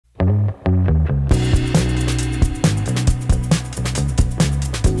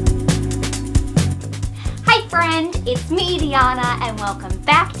Kiana and welcome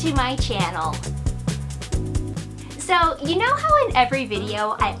back to my channel. So, you know how in every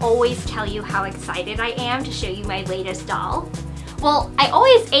video I always tell you how excited I am to show you my latest doll? Well, I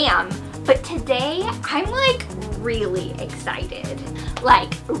always am, but today I'm like really excited.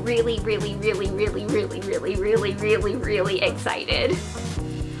 Like really excited.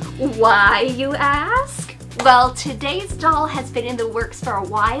 Why, you ask? Well, today's doll has been in the works for a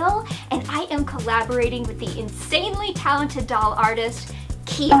while, and I am collaborating with the insanely talented doll artist,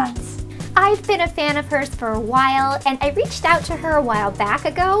 Kiat. I've been a fan of hers for a while, and I reached out to her a while back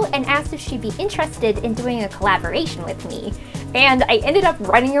ago and asked if she'd be interested in doing a collaboration with me. And I ended up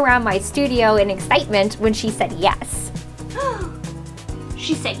running around my studio in excitement when she said yes.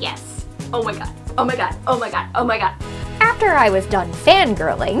 She said yes. Oh my god, oh my god, oh my god, oh my god. After I was done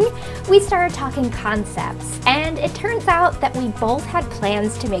fangirling, we started talking concepts, and it turns out that we both had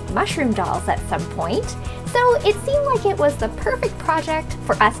plans to make mushroom dolls at some point, so it seemed like it was the perfect project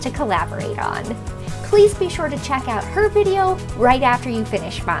for us to collaborate on. Please be sure to check out her video right after you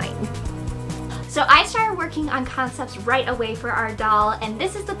finish mine. So I started working on concepts right away for our doll, and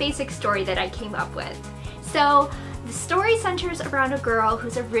this is the basic story that I came up with. So the story centers around a girl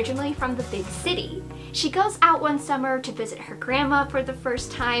who's originally from the big city. She goes out one summer to visit her grandma for the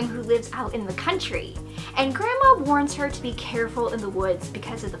first time, who lives out in the country. And grandma warns her to be careful in the woods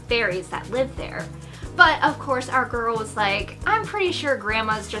because of the fairies that live there. But of course our girl was like, I'm pretty sure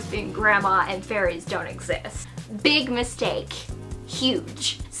grandma's just being grandma and fairies don't exist. Big mistake.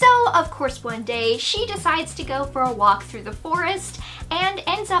 Huge. So of course one day she decides to go for a walk through the forest and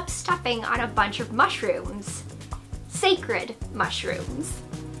ends up stepping on a bunch of mushrooms. Sacred mushrooms.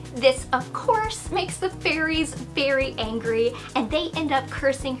 This, of course, makes the fairies very angry, and they end up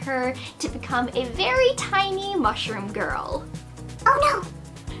cursing her to become a very tiny mushroom girl. Oh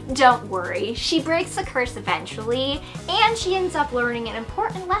no! Don't worry, she breaks the curse eventually, and she ends up learning an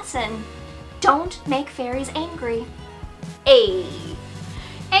important lesson. Don't make fairies angry. Ayy.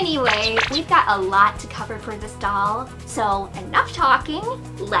 Anyway, we've got a lot to cover for this doll, so enough talking,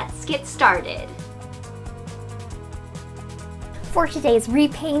 let's get started. For today's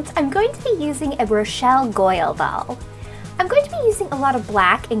repaint, I'm going to be using a Rochelle Goyle doll. I'm going to be using a lot of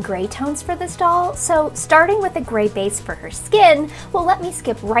black and gray tones for this doll, so starting with a gray base for her skin will let me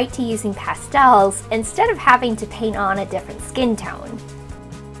skip right to using pastels instead of having to paint on a different skin tone.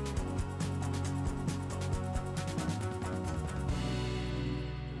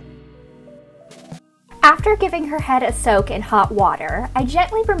 After giving her head a soak in hot water, I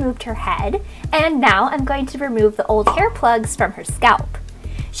gently removed her head, and now I'm going to remove the old hair plugs from her scalp.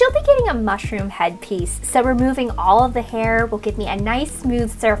 She'll be getting a mushroom headpiece, so removing all of the hair will give me a nice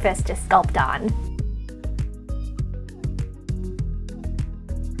smooth surface to sculpt on.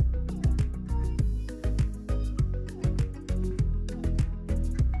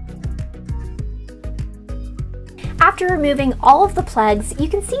 After removing all of the plugs, you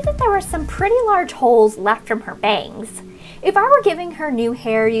can see that there were some pretty large holes left from her bangs. If I were giving her new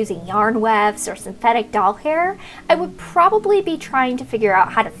hair using yarn wefts or synthetic doll hair, I would probably be trying to figure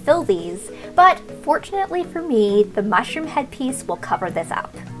out how to fill these, but fortunately for me, the mushroom headpiece will cover this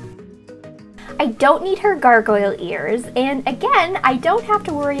up. I don't need her gargoyle ears, and again, I don't have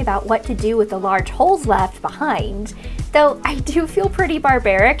to worry about what to do with the large holes left behind, though I do feel pretty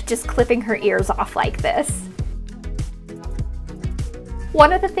barbaric just clipping her ears off like this.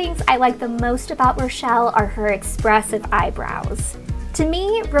 One of the things I like the most about Rochelle are her expressive eyebrows. To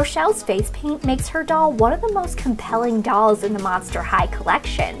me, Rochelle's face paint makes her doll one of the most compelling dolls in the Monster High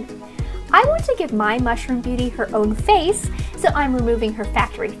collection. I want to give my mushroom beauty her own face, so I'm removing her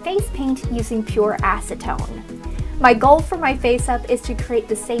factory face paint using pure acetone. My goal for my face up is to create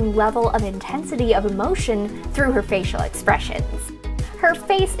the same level of intensity of emotion through her facial expressions. Her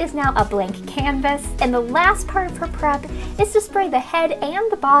face is now a blank canvas, and the last part of her prep is to spray the head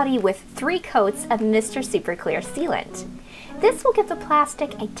and the body with 3 coats of Mr. Super Clear sealant. This will give the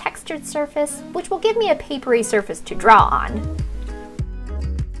plastic a textured surface, which will give me a papery surface to draw on.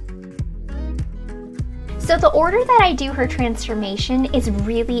 So the order that I do her transformation is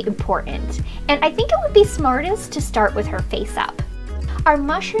really important, and I think it would be smartest to start with her face up. Our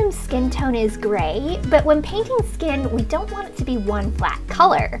mushroom skin tone is gray, but when painting skin, we don't want it to be one flat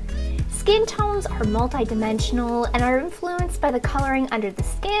color. Skin tones are multidimensional and are influenced by the coloring under the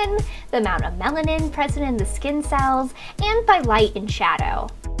skin, the amount of melanin present in the skin cells, and by light and shadow.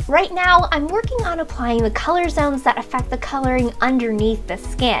 Right now, I'm working on applying the color zones that affect the coloring underneath the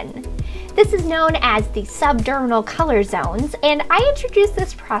skin. This is known as the subdermal color zones, and I introduced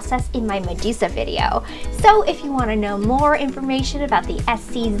this process in my Medusa video. So if you want to know more information about the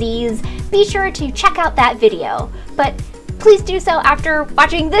SCZs, be sure to check out that video. But please do so after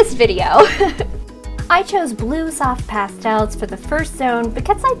watching this video. I chose blue soft pastels for the first zone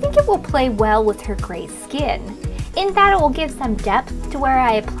because I think it will play well with her gray skin, in that it will give some depth to where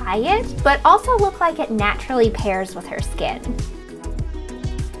I apply it, but also look like it naturally pairs with her skin.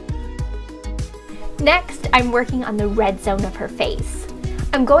 Next, I'm working on the red zone of her face.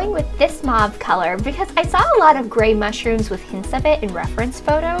 I'm going with this mauve color because I saw a lot of gray mushrooms with hints of it in reference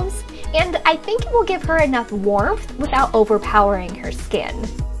photos, and I think it will give her enough warmth without overpowering her skin.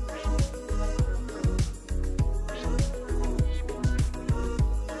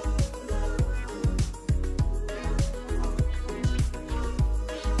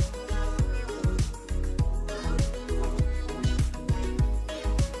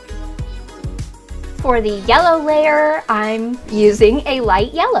 For the yellow layer, I'm using a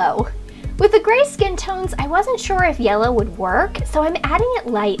light yellow. With the gray skin tones, I wasn't sure if yellow would work, so I'm adding it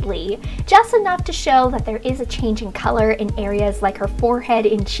lightly, just enough to show that there is a change in color in areas like her forehead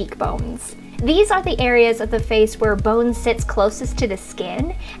and cheekbones. These are the areas of the face where bone sits closest to the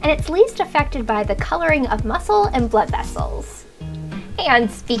skin, and it's least affected by the coloring of muscle and blood vessels.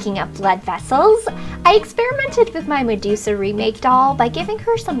 And speaking of blood vessels, I experimented with my Medusa remake doll by giving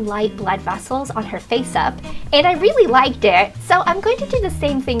her some light blood vessels on her face up, and I really liked it, so I'm going to do the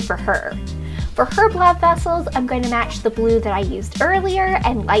same thing for her. For her blood vessels, I'm going to match the blue that I used earlier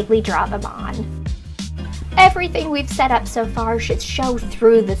and lightly draw them on. Everything we've set up so far should show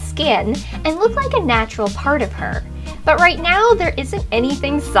through the skin and look like a natural part of her. But right now, there isn't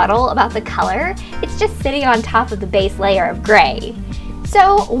anything subtle about the color, it's just sitting on top of the base layer of gray.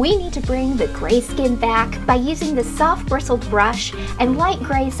 So we need to bring the gray skin back by using the soft bristled brush and light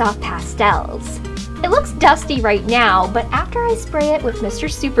gray soft pastels. It looks dusty right now, but after I spray it with Mr.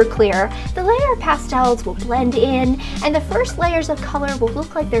 Super Clear, the layer of pastels will blend in and the first layers of color will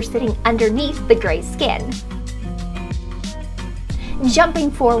look like they're sitting underneath the gray skin. Jumping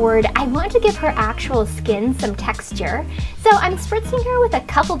forward, I want to give her actual skin some texture, so I'm spritzing her with a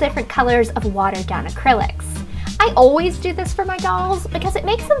couple different colors of watered down acrylics. I always do this for my dolls because it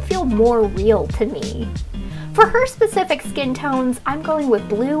makes them feel more real to me. For her specific skin tones, I'm going with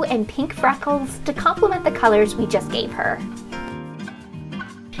blue and pink freckles to complement the colors we just gave her.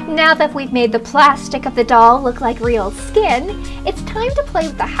 Now that we've made the plastic of the doll look like real skin, it's time to play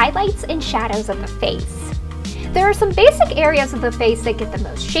with the highlights and shadows of the face. There are some basic areas of the face that get the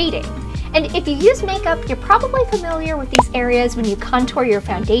most shading, and if you use makeup, you're probably familiar with these areas when you contour your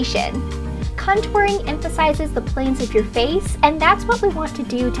foundation. Contouring emphasizes the planes of your face, and that's what we want to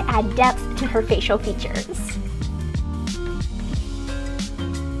do to add depth to her facial features.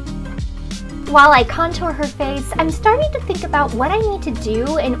 While I contour her face, I'm starting to think about what I need to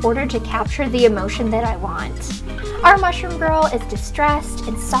do in order to capture the emotion that I want. Our mushroom girl is distressed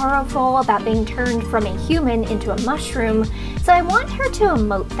and sorrowful about being turned from a human into a mushroom, so I want her to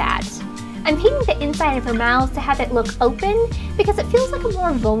emote that. I'm painting the inside of her mouth to have it look open because it feels like a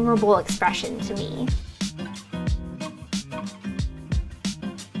more vulnerable expression to me.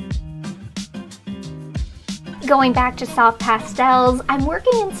 Going back to soft pastels, I'm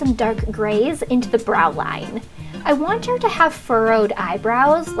working in some dark grays into the brow line. I want her to have furrowed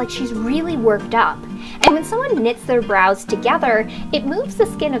eyebrows, like she's really worked up. And when someone knits their brows together, it moves the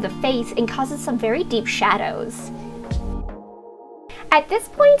skin of the face and causes some very deep shadows. At this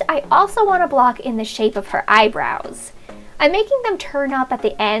point, I also want to block in the shape of her eyebrows. I'm making them turn up at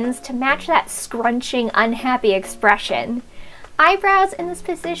the ends to match that scrunching, unhappy expression. Eyebrows in this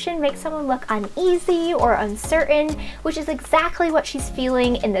position make someone look uneasy or uncertain, which is exactly what she's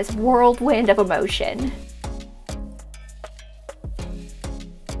feeling in this whirlwind of emotion.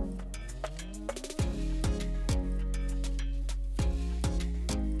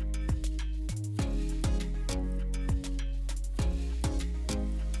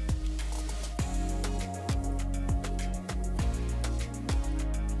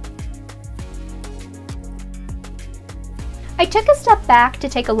 I took a step back to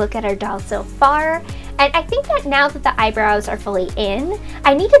take a look at our doll so far, and I think that now that the eyebrows are fully in,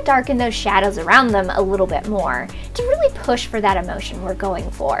 I need to darken those shadows around them a little bit more to really push for that emotion we're going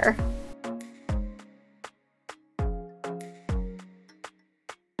for.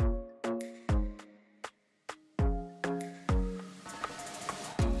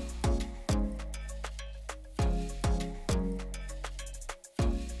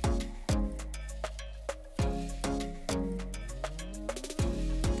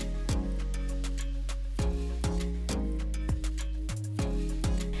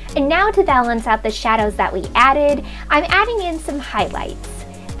 And now to balance out the shadows that we added, I'm adding in some highlights.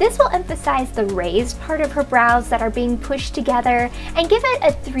 This will emphasize the raised part of her brows that are being pushed together and give it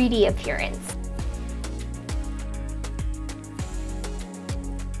a 3D appearance.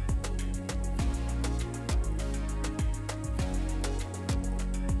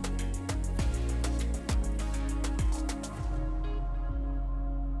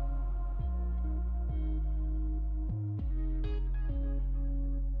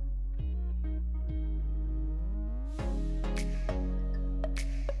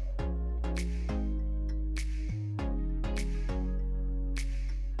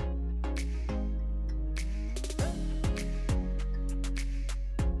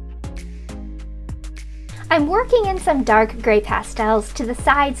 I'm working in some dark gray pastels to the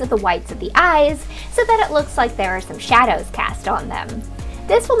sides of the whites of the eyes so that it looks like there are some shadows cast on them.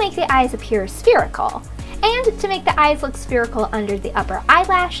 This will make the eyes appear spherical. And to make the eyes look spherical under the upper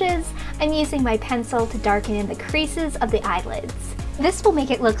eyelashes, I'm using my pencil to darken in the creases of the eyelids. This will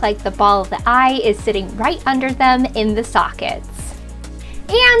make it look like the ball of the eye is sitting right under them in the sockets.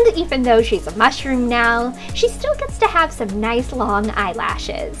 And even though she's a mushroom now, she still gets to have some nice long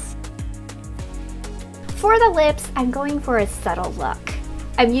eyelashes. For the lips, I'm going for a subtle look.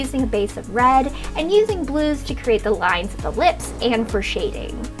 I'm using a base of red and using blues to create the lines of the lips and for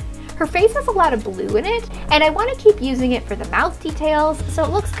shading. Her face has a lot of blue in it, and I want to keep using it for the mouth details so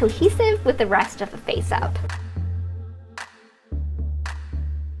it looks cohesive with the rest of the face-up.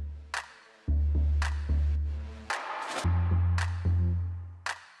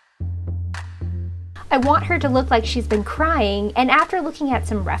 I want her to look like she's been crying, and after looking at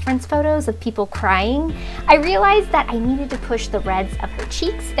some reference photos of people crying, I realized that I needed to push the reds of her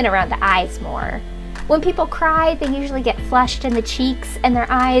cheeks and around the eyes more. When people cry, they usually get flushed in the cheeks, and their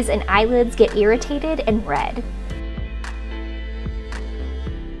eyes and eyelids get irritated and red.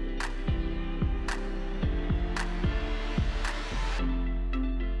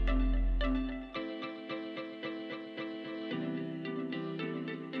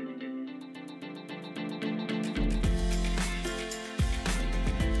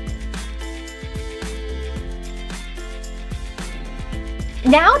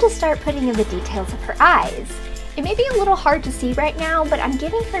 Now to start putting in the details of her eyes. It may be a little hard to see right now, but I'm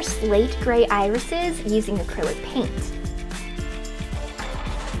giving her slate gray irises using acrylic paint.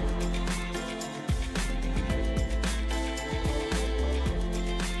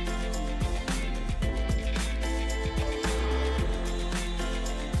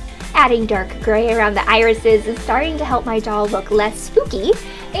 Adding dark gray around the irises is starting to help my doll look less spooky,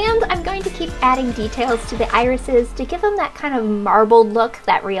 and I'm going to keep adding details to the irises to give them that kind of marbled look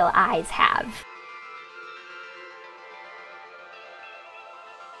that real eyes have.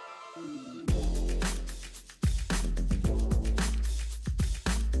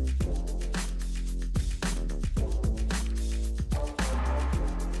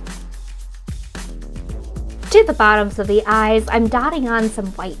 To the bottoms of the eyes, I'm dotting on some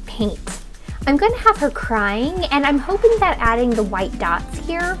white paint. I'm going to have her crying, and I'm hoping that adding the white dots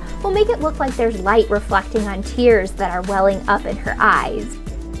here will make it look like there's light reflecting on tears that are welling up in her eyes.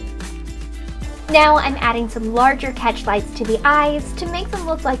 Now I'm adding some larger catch lights to the eyes to make them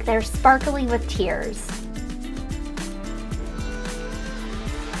look like they're sparkly with tears.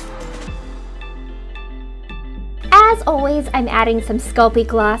 As always, I'm adding some Sculpey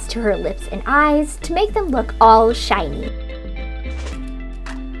gloss to her lips and eyes to make them look all shiny.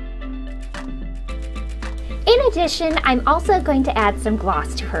 In addition, I'm also going to add some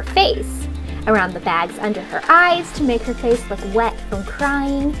gloss to her face, around the bags under her eyes to make her face look wet from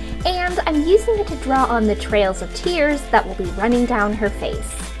crying, and I'm using it to draw on the trails of tears that will be running down her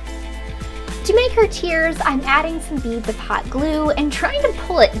face. To make her tears, I'm adding some beads of hot glue and trying to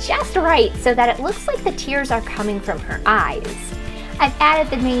pull it just right so that it looks like the tears are coming from her eyes. I've added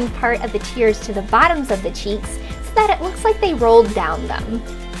the main part of the tears to the bottoms of the cheeks so that it looks like they rolled down them.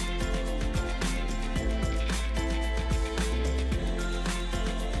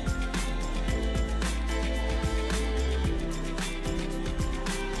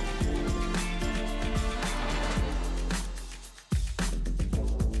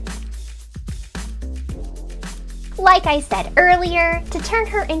 Like I said earlier, to turn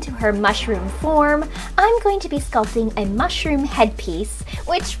her into her mushroom form, I'm going to be sculpting a mushroom headpiece,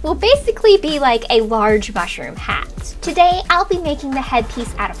 which will basically be like a large mushroom hat. Today, I'll be making the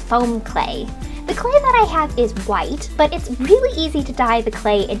headpiece out of foam clay. The clay that I have is white, but it's really easy to dye the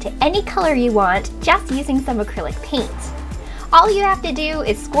clay into any color you want just using some acrylic paint. All you have to do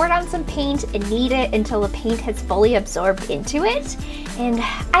is squirt on some paint and knead it until the paint has fully absorbed into it, and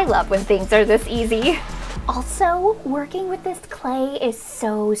I love when things are this easy. Also, working with this clay is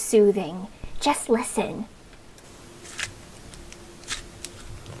so soothing. Just listen.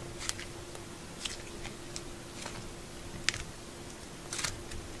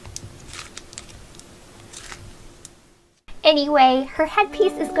 Anyway, her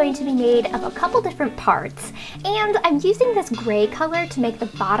headpiece is going to be made of a couple different parts, and I'm using this gray color to make the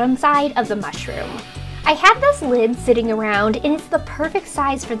bottom side of the mushroom. I have this lid sitting around, and it's the perfect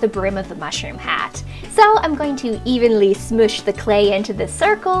size for the brim of the mushroom hat. So I'm going to evenly smush the clay into this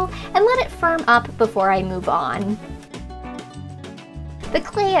circle and let it firm up before I move on. The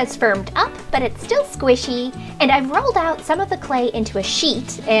clay has firmed up, but it's still squishy, and I've rolled out some of the clay into a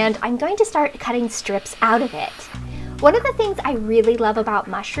sheet, and I'm going to start cutting strips out of it. One of the things I really love about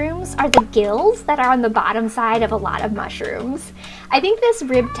mushrooms are the gills that are on the bottom side of a lot of mushrooms. I think this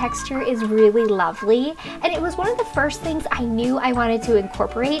rib texture is really lovely, and it was one of the first things I knew I wanted to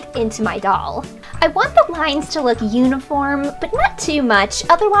incorporate into my doll. I want the lines to look uniform, but not too much,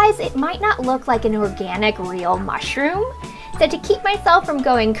 otherwise it might not look like an organic, real mushroom. So to keep myself from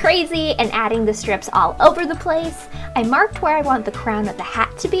going crazy and adding the strips all over the place, I marked where I want the crown of the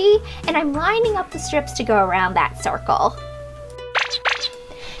hat to be, and I'm lining up the strips to go around that circle.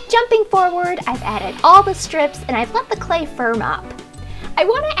 Jumping forward, I've added all the strips and I've let the clay firm up. I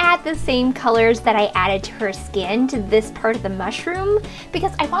want to add the same colors that I added to her skin to this part of the mushroom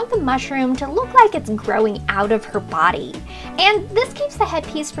because I want the mushroom to look like it's growing out of her body. And this keeps the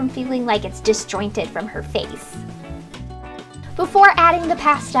headpiece from feeling like it's disjointed from her face. Before adding the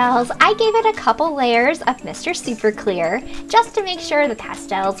pastels, I gave it a couple layers of Mr. Super Clear just to make sure the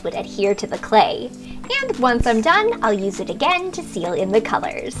pastels would adhere to the clay. And once I'm done, I'll use it again to seal in the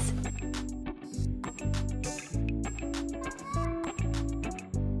colors.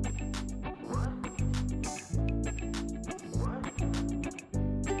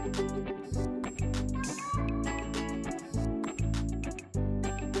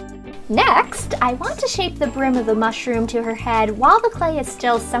 Next, I want to shape the brim of the mushroom to her head while the clay is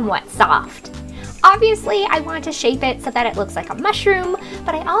still somewhat soft. Obviously, I want to shape it so that it looks like a mushroom,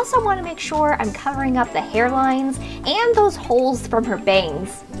 but I also want to make sure I'm covering up the hairlines and those holes from her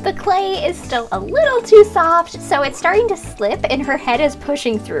bangs. The clay is still a little too soft, so it's starting to slip and her head is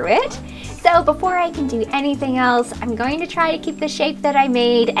pushing through it. So before I can do anything else, I'm going to try to keep the shape that I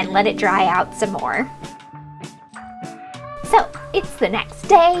made and let it dry out some more. So, it's the next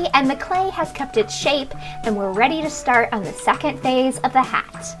day, and the clay has kept its shape, and we're ready to start on the second phase of the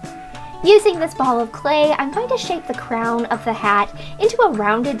hat. Using this ball of clay, I'm going to shape the crown of the hat into a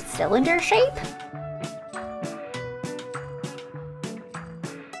rounded cylinder shape.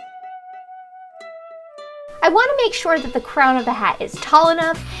 I want to make sure that the crown of the hat is tall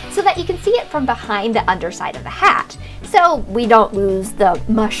enough so that you can see it from behind the underside of the hat, so we don't lose the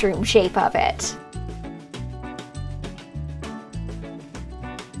mushroom shape of it.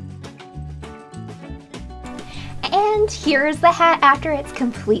 And here's the hat after it's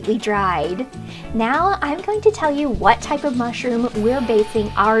completely dried. Now I'm going to tell you what type of mushroom we're basing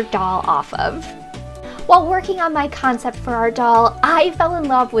our doll off of. While working on my concept for our doll, I fell in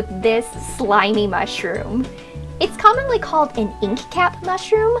love with this slimy mushroom. It's commonly called an ink cap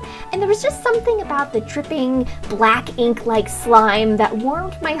mushroom, and there was just something about the dripping black ink-like slime that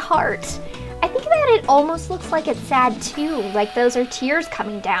warmed my heart. I think that it almost looks like it's sad too, like those are tears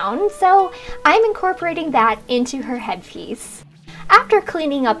coming down, so I'm incorporating that into her headpiece. After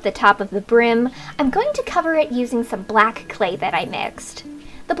cleaning up the top of the brim, I'm going to cover it using some black clay that I mixed.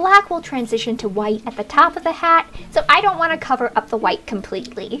 The black will transition to white at the top of the hat, so I don't want to cover up the white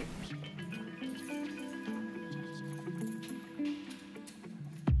completely.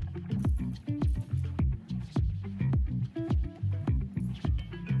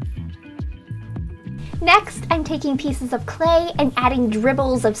 Next, I'm taking pieces of clay and adding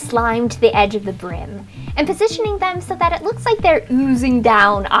dribbles of slime to the edge of the brim, and positioning them so that it looks like they're oozing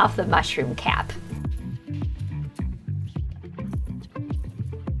down off the mushroom cap.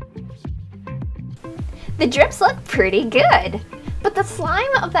 The drips look pretty good, but the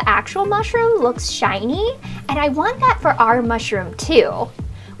slime of the actual mushroom looks shiny, and I want that for our mushroom too.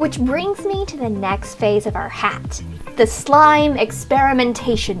 Which brings me to the next phase of our hat, the slime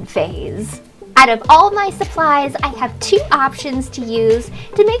experimentation phase. Out of all my supplies, I have two options to use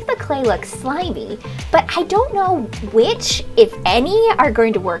to make the clay look slimy, but I don't know which, if any, are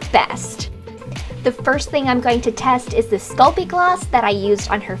going to work best. The first thing I'm going to test is the Sculpting gloss that I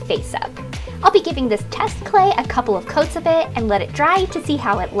used on her face up. I'll be giving this test clay a couple of coats of it and let it dry to see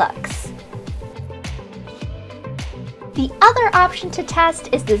how it looks. The other option to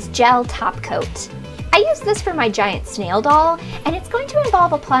test is this gel top coat. I use this for my giant snail doll, and it's going to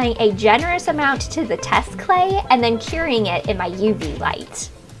involve applying a generous amount to the test clay and then curing it in my UV light.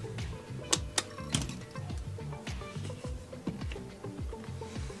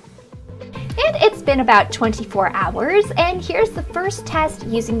 And it's been about 24 hours, and here's the first test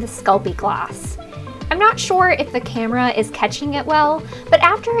using the Sculpting gloss. I'm not sure if the camera is catching it well, but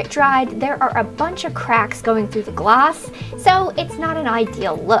after it dried, there are a bunch of cracks going through the gloss, so it's not an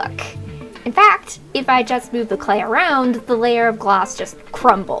ideal look. In fact, if I just move the clay around, the layer of gloss just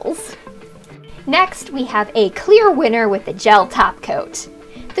crumbles. Next, we have a clear winner with the gel top coat.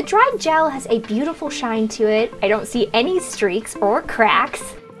 The dried gel has a beautiful shine to it. I don't see any streaks or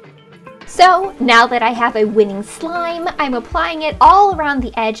cracks. So now that I have a winning slime, I'm applying it all around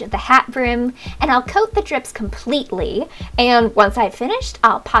the edge of the hat brim, and I'll coat the drips completely, and once I've finished,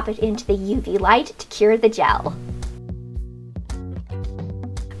 I'll pop it into the UV light to cure the gel.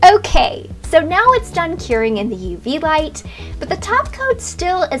 Okay, so now it's done curing in the UV light, but the top coat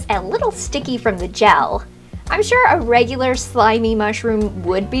still is a little sticky from the gel. I'm sure a regular slimy mushroom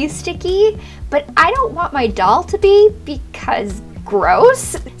would be sticky, but I don't want my doll to be because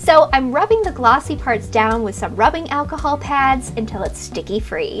gross. So I'm rubbing the glossy parts down with some rubbing alcohol pads until it's sticky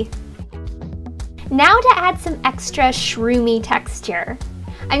free. Now to add some extra shroomy texture.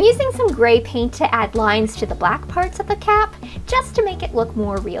 I'm using some gray paint to add lines to the black parts of the cap, just to make it look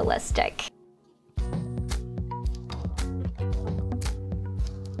more realistic.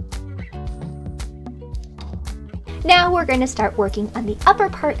 Now we're going to start working on the upper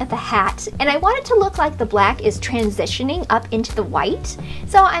part of the hat, and I want it to look like the black is transitioning up into the white,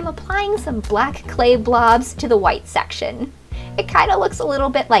 so I'm applying some black clay blobs to the white section. It kind of looks a little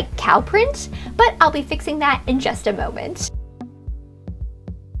bit like cow print, but I'll be fixing that in just a moment.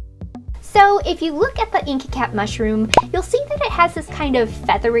 So if you look at the Inky Cat mushroom, you'll see that it has this kind of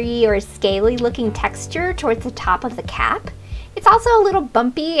feathery or scaly looking texture towards the top of the cap. It's also a little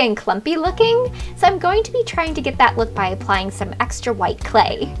bumpy and clumpy looking, so I'm going to be trying to get that look by applying some extra white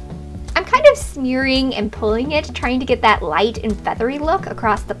clay. I'm kind of smearing and pulling it, trying to get that light and feathery look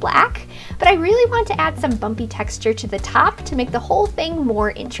across the black, but I really want to add some bumpy texture to the top to make the whole thing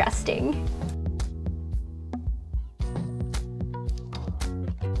more interesting.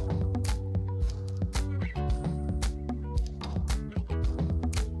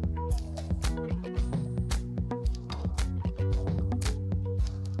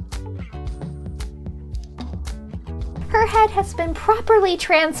 Her head has been properly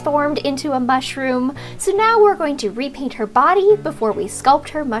transformed into a mushroom, so now we're going to repaint her body before we sculpt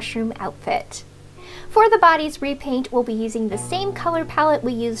her mushroom outfit. For the body's repaint, we'll be using the same color palette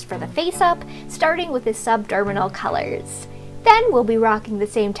we used for the face-up, starting with the subdermal colors. Then we'll be rocking the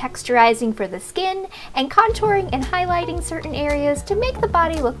same texturizing for the skin, and contouring and highlighting certain areas to make the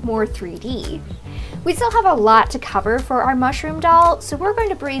body look more 3D. We still have a lot to cover for our mushroom doll, so we're going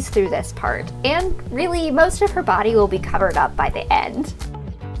to breeze through this part, and really most of her body will be covered up by the end.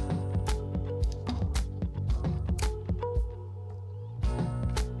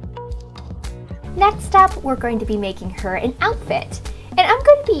 Next up, we're going to be making her an outfit. And I'm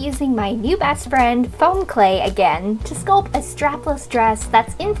going to be using my new best friend, foam clay again, to sculpt a strapless dress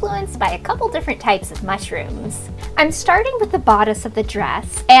that's influenced by a couple different types of mushrooms. I'm starting with the bodice of the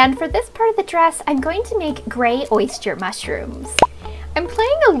dress, and for this part of the dress, I'm going to make gray oyster mushrooms. I'm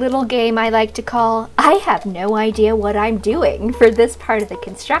playing a little game I like to call I have no idea what I'm doing for this part of the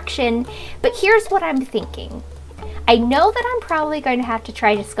construction, but here's what I'm thinking. I know that I'm probably going to have to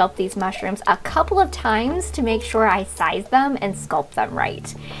try to sculpt these mushrooms a couple of times to make sure I size them and sculpt them right,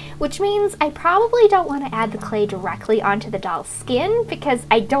 which means I probably don't want to add the clay directly onto the doll's skin because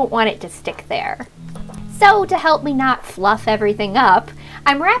I don't want it to stick there. So to help me not fluff everything up,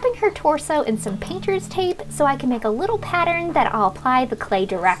 I'm wrapping her torso in some painter's tape so I can make a little pattern that I'll apply the clay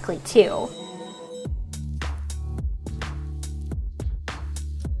directly to.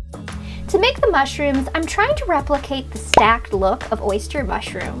 To make the mushrooms, I'm trying to replicate the stacked look of oyster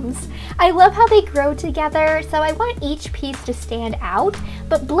mushrooms. I love how they grow together, so I want each piece to stand out,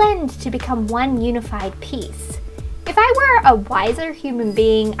 but blend to become one unified piece. If I were a wiser human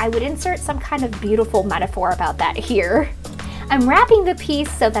being, I would insert some kind of beautiful metaphor about that here. I'm wrapping the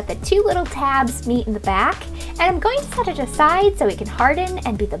piece so that the two little tabs meet in the back, and I'm going to set it aside so it can harden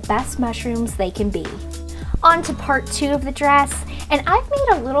and be the best mushrooms they can be. On to part 2 of the dress, and I've made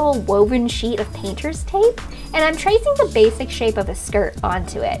a little woven sheet of painter's tape, and I'm tracing the basic shape of a skirt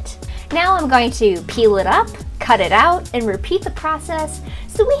onto it. Now I'm going to peel it up, cut it out, and repeat the process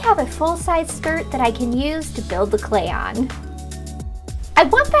so we have a full-size skirt that I can use to build the clay on. I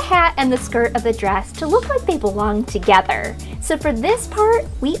want the hat and the skirt of the dress to look like they belong together, so for this part,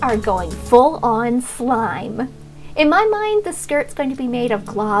 we are going full-on slime. In my mind, the skirt's going to be made of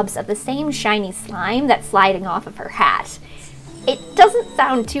globs of the same shiny slime that's sliding off of her hat. It doesn't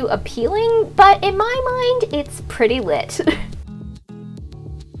sound too appealing, but in my mind, it's pretty lit.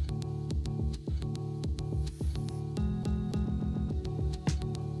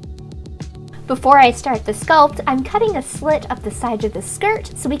 Before I start the sculpt, I'm cutting a slit up the side of the skirt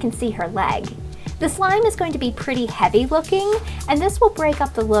so we can see her leg. The slime is going to be pretty heavy looking, and this will break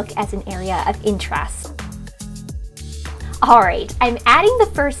up the look as an area of interest. Alright, I'm adding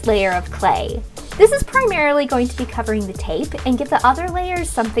the first layer of clay. This is primarily going to be covering the tape and give the other layers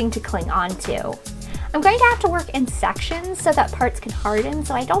something to cling onto. I'm going to have to work in sections so that parts can harden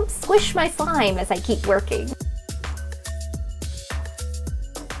so I don't squish my slime as I keep working.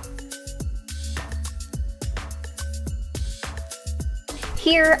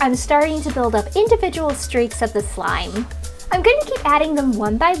 Here, I'm starting to build up individual streaks of the slime. I'm going to keep adding them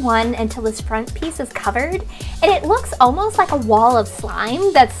one by one until this front piece is covered, and it looks almost like a wall of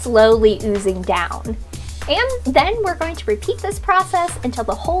slime that's slowly oozing down. And then we're going to repeat this process until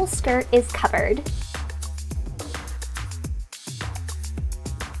the whole skirt is covered.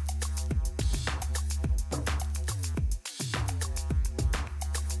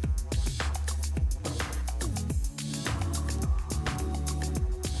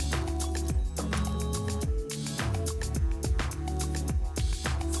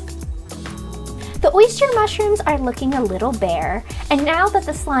 The oyster mushrooms are looking a little bare, and now that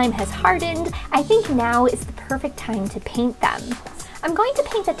the slime has hardened, I think now is the perfect time to paint them. I'm going to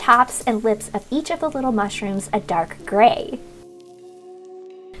paint the tops and lips of each of the little mushrooms a dark gray.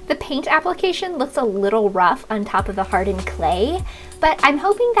 The paint application looks a little rough on top of the hardened clay, but I'm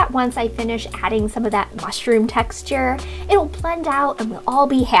hoping that once I finish adding some of that mushroom texture, it'll blend out and we'll all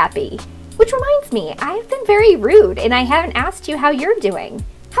be happy. Which reminds me, I've been very rude and I haven't asked you how you're doing.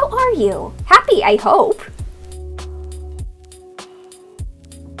 How are you? Happy, I hope.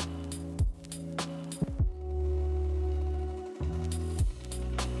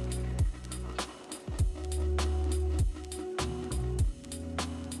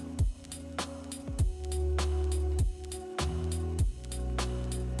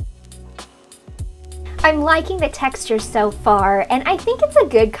 I'm liking the texture so far, and I think it's a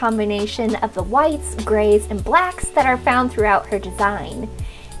good combination of the whites, grays, and blacks that are found throughout her design.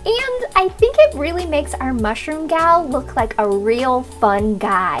 And I think it really makes our mushroom gal look like a real fun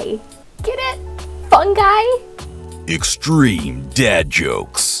guy. Get it? Fun guy? Extreme dad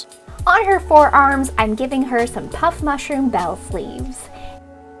jokes. On her forearms, I'm giving her some puff mushroom bell sleeves.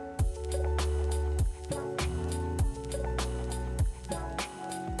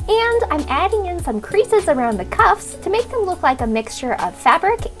 And I'm adding in some creases around the cuffs to make them look like a mixture of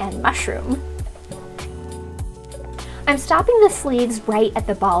fabric and mushroom. I'm stopping the sleeves right at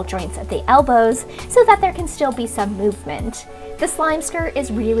the ball joints of the elbows so that there can still be some movement. The slime skirt is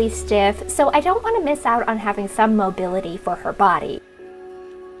really stiff, so I don't want to miss out on having some mobility for her body.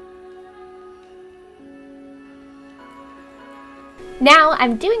 Now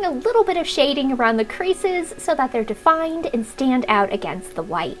I'm doing a little bit of shading around the creases so that they're defined and stand out against the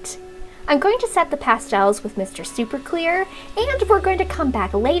white. I'm going to set the pastels with Mr. Super Clear, and we're going to come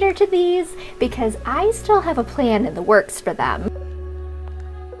back later to these because I still have a plan in the works for them.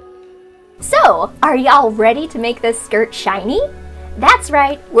 So, are y'all ready to make this skirt shiny? That's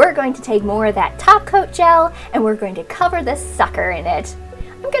right, we're going to take more of that top coat gel and we're going to cover this sucker in it.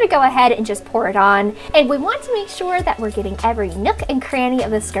 I'm going to go ahead and just pour it on, and we want to make sure that we're getting every nook and cranny of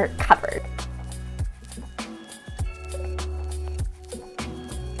the skirt covered.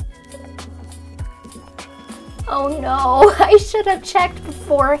 Oh no, I should have checked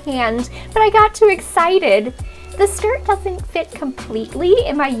beforehand, but I got too excited. The skirt doesn't fit completely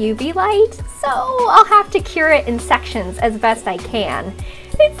in my UV light, so I'll have to cure it in sections as best I can.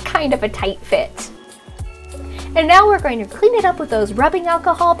 It's kind of a tight fit. And now we're going to clean it up with those rubbing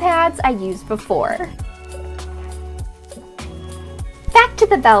alcohol pads I used before. Back to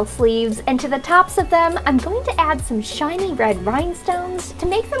the bell sleeves, and to the tops of them, I'm going to add some shiny red rhinestones to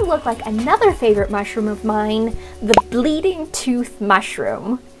make them look like another favorite mushroom of mine, the bleeding tooth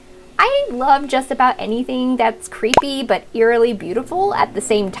mushroom. I love just about anything that's creepy but eerily beautiful at the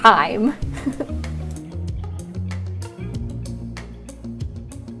same time.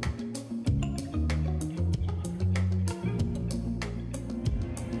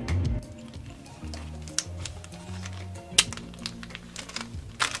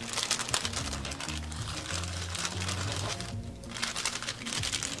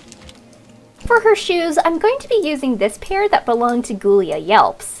 For her shoes, I'm going to be using this pair that belong to Gulia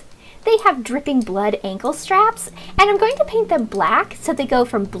Yelps. They have dripping blood ankle straps, and I'm going to paint them black so they go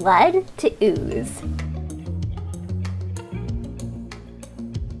from blood to ooze.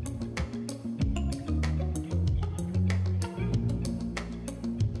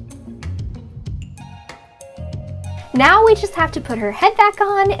 Now we just have to put her head back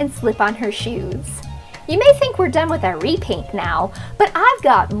on and slip on her shoes. You may think we're done with our repaint now, but I've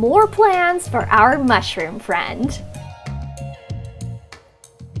got more plans for our mushroom friend.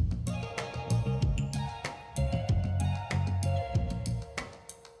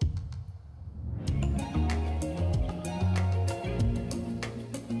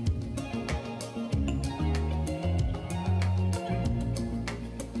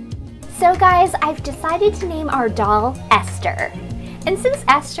 So guys, I've decided to name our doll Esther. And since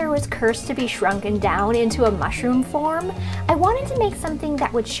Esther was cursed to be shrunken down into a mushroom form, I wanted to make something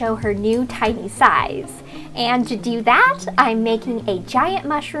that would show her new tiny size. And to do that, I'm making a giant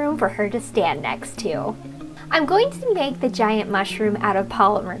mushroom for her to stand next to. I'm going to make the giant mushroom out of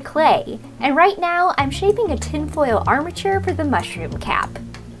polymer clay, and right now I'm shaping a tinfoil armature for the mushroom cap.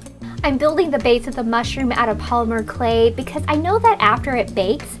 I'm building the base of the mushroom out of polymer clay because I know that after it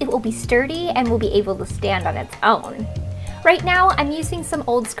bakes, it will be sturdy and will be able to stand on its own. Right now, I'm using some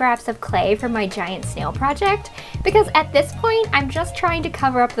old scraps of clay for my giant snail project because at this point, I'm just trying to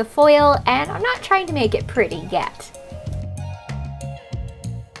cover up the foil and I'm not trying to make it pretty yet.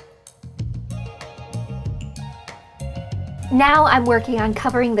 Now I'm working on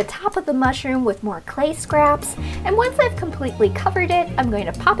covering the top of the mushroom with more clay scraps, and once I've completely covered it, I'm going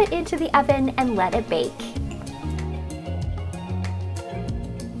to pop it into the oven and let it bake.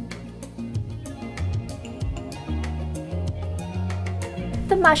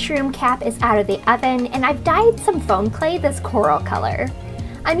 The mushroom cap is out of the oven, and I've dyed some foam clay this coral color.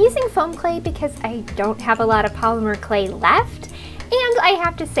 I'm using foam clay because I don't have a lot of polymer clay left, and I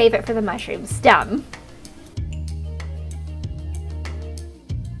have to save it for the mushroom stem.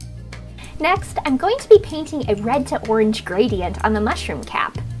 Next, I'm going to be painting a red to orange gradient on the mushroom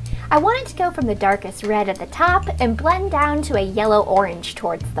cap. I want it to go from the darkest red at the top and blend down to a yellow-orange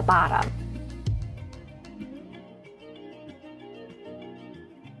towards the bottom.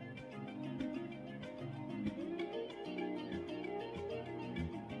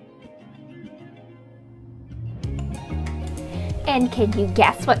 And can you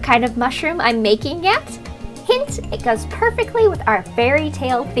guess what kind of mushroom I'm making yet? Hint, it goes perfectly with our fairy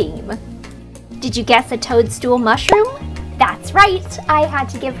tale theme. Did you guess a toadstool mushroom? That's right, I had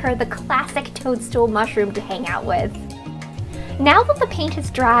to give her the classic toadstool mushroom to hang out with. Now that the paint has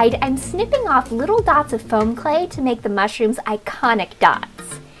dried, I'm snipping off little dots of foam clay to make the mushroom's iconic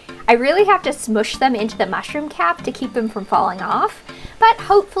dots. I really have to smush them into the mushroom cap to keep them from falling off, but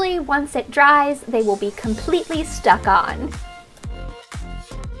hopefully once it dries, they will be completely stuck on.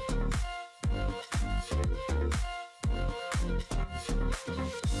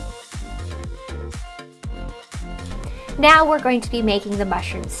 Now we're going to be making the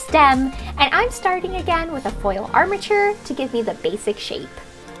mushroom stem, and I'm starting again with a foil armature to give me the basic shape.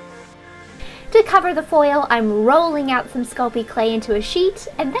 To cover the foil, I'm rolling out some Sculpey clay into a sheet,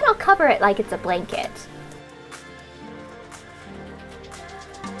 and then I'll cover it like it's a blanket.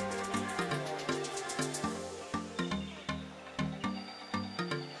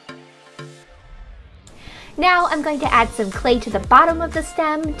 Now I'm going to add some clay to the bottom of the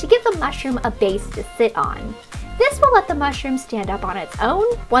stem to give the mushroom a base to sit on. This will let the mushroom stand up on its own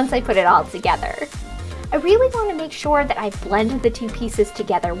once I put it all together. I really want to make sure that I've blended the two pieces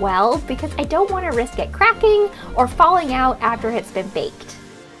together well because I don't want to risk it cracking or falling out after it's been baked.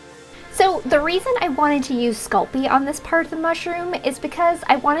 So the reason I wanted to use Sculpey on this part of the mushroom is because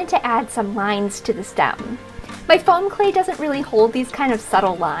I wanted to add some lines to the stem. My foam clay doesn't really hold these kind of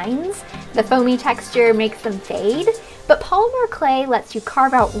subtle lines. The foamy texture makes them fade, but polymer clay lets you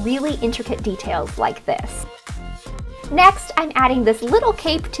carve out really intricate details like this. Next, I'm adding this little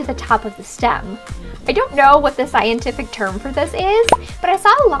cape to the top of the stem. I don't know what the scientific term for this is, but I saw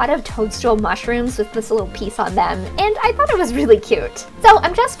a lot of toadstool mushrooms with this little piece on them, and I thought it was really cute. So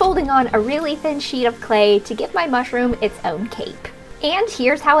I'm just folding on a really thin sheet of clay to give my mushroom its own cape. And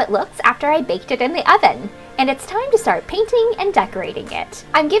here's how it looks after I baked it in the oven. And it's time to start painting and decorating it.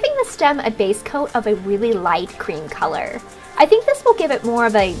 I'm giving the stem a base coat of a really light cream color. I think this will give it more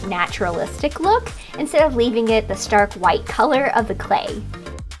of a naturalistic look instead of leaving it the stark white color of the clay.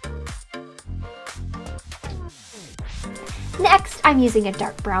 Next, I'm using a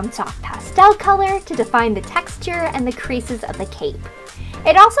dark brown soft pastel color to define the texture and the creases of the cape.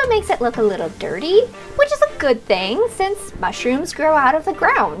 It also makes it look a little dirty, which is a good thing since mushrooms grow out of the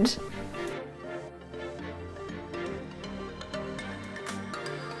ground.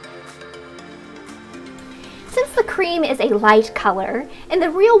 Since the cream is a light color, in the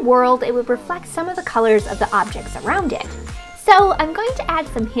real world it would reflect some of the colors of the objects around it. So I'm going to add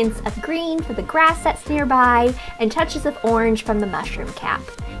some hints of green for the grass that's nearby and touches of orange from the mushroom cap,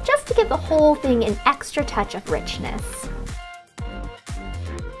 just to give the whole thing an extra touch of richness.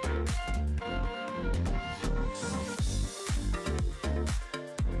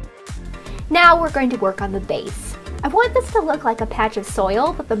 Now we're going to work on the base. I want this to look like a patch of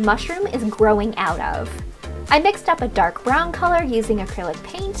soil that the mushroom is growing out of. I mixed up a dark brown color using acrylic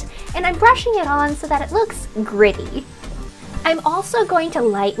paint, and I'm brushing it on so that it looks gritty. I'm also going to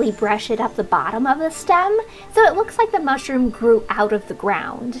lightly brush it up the bottom of the stem so it looks like the mushroom grew out of the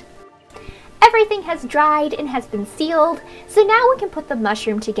ground. Everything has dried and has been sealed, so now we can put the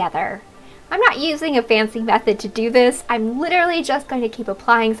mushroom together. I'm not using a fancy method to do this. I'm literally just going to keep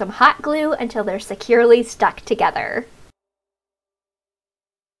applying some hot glue until they're securely stuck together.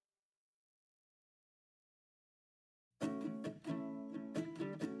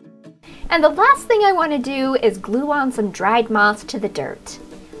 And the last thing I want to do is glue on some dried moss to the dirt.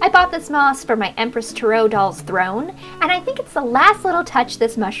 I bought this moss for my Empress Tarot doll's throne, and I think it's the last little touch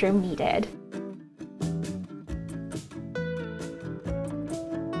this mushroom needed.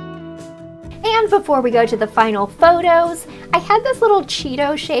 And before we go to the final photos, I had this little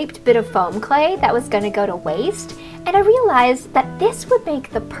Cheeto-shaped bit of foam clay that was going to go to waste, and I realized that this would make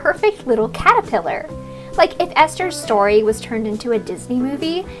the perfect little caterpillar. Like if Esther's story was turned into a Disney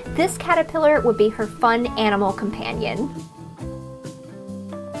movie, this caterpillar would be her fun animal companion.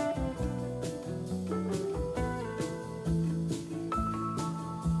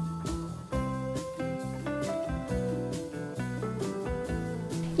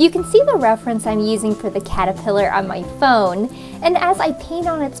 You can see the reference I'm using for the caterpillar on my phone, and as I paint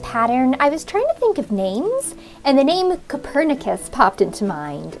on its pattern, I was trying to think of names, and the name Copernicus popped into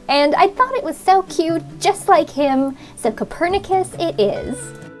mind, and I thought it was so cute, just like him, so Copernicus it is.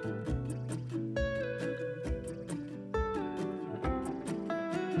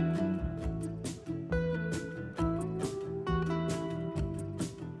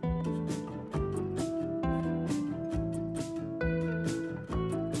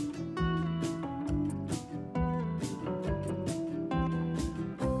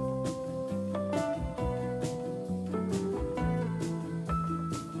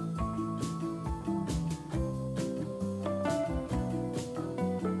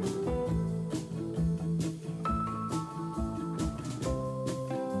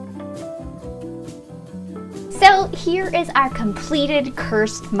 So here is our completed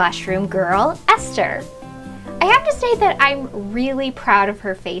cursed mushroom girl, Esther. I have to say that I'm really proud of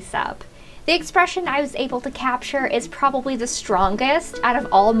her face up. The expression I was able to capture is probably the strongest out of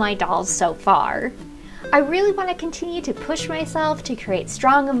all my dolls so far. I really want to continue to push myself to create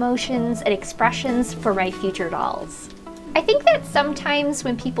strong emotions and expressions for my future dolls. I think that sometimes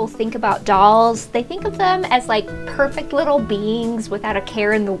when people think about dolls, they think of them as like perfect little beings without a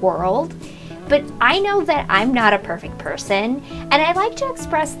care in the world. But I know that I'm not a perfect person, and I like to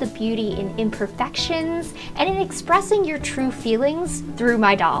express the beauty in imperfections and in expressing your true feelings through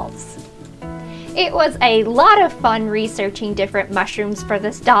my dolls. It was a lot of fun researching different mushrooms for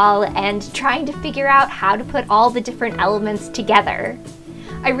this doll and trying to figure out how to put all the different elements together.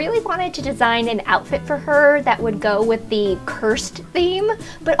 I really wanted to design an outfit for her that would go with the cursed theme,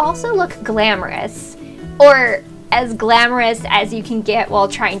 but also look glamorous. Or as glamorous as you can get while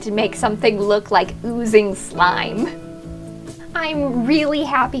trying to make something look like oozing slime. I'm really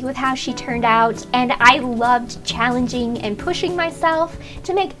happy with how she turned out, and I loved challenging and pushing myself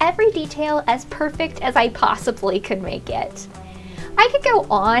to make every detail as perfect as I possibly could make it. I could go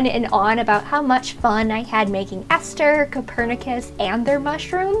on and on about how much fun I had making Esther, Copernicus, and their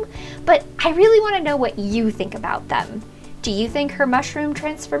mushroom, but I really want to know what you think about them. Do you think her mushroom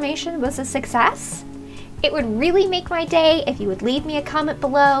transformation was a success? It would really make my day if you would leave me a comment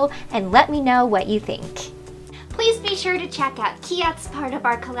below and let me know what you think. Please be sure to check out Kiat's part of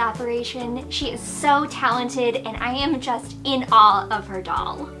our collaboration. She is so talented and I am just in awe of her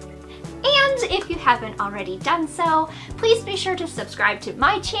doll. And if you haven't already done so, please be sure to subscribe to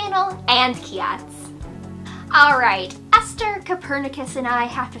my channel and Kiat's. Alright, Esther, Copernicus, and I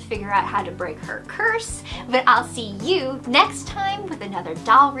have to figure out how to break her curse, but I'll see you next time with another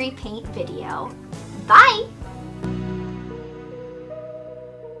doll repaint video. Bye!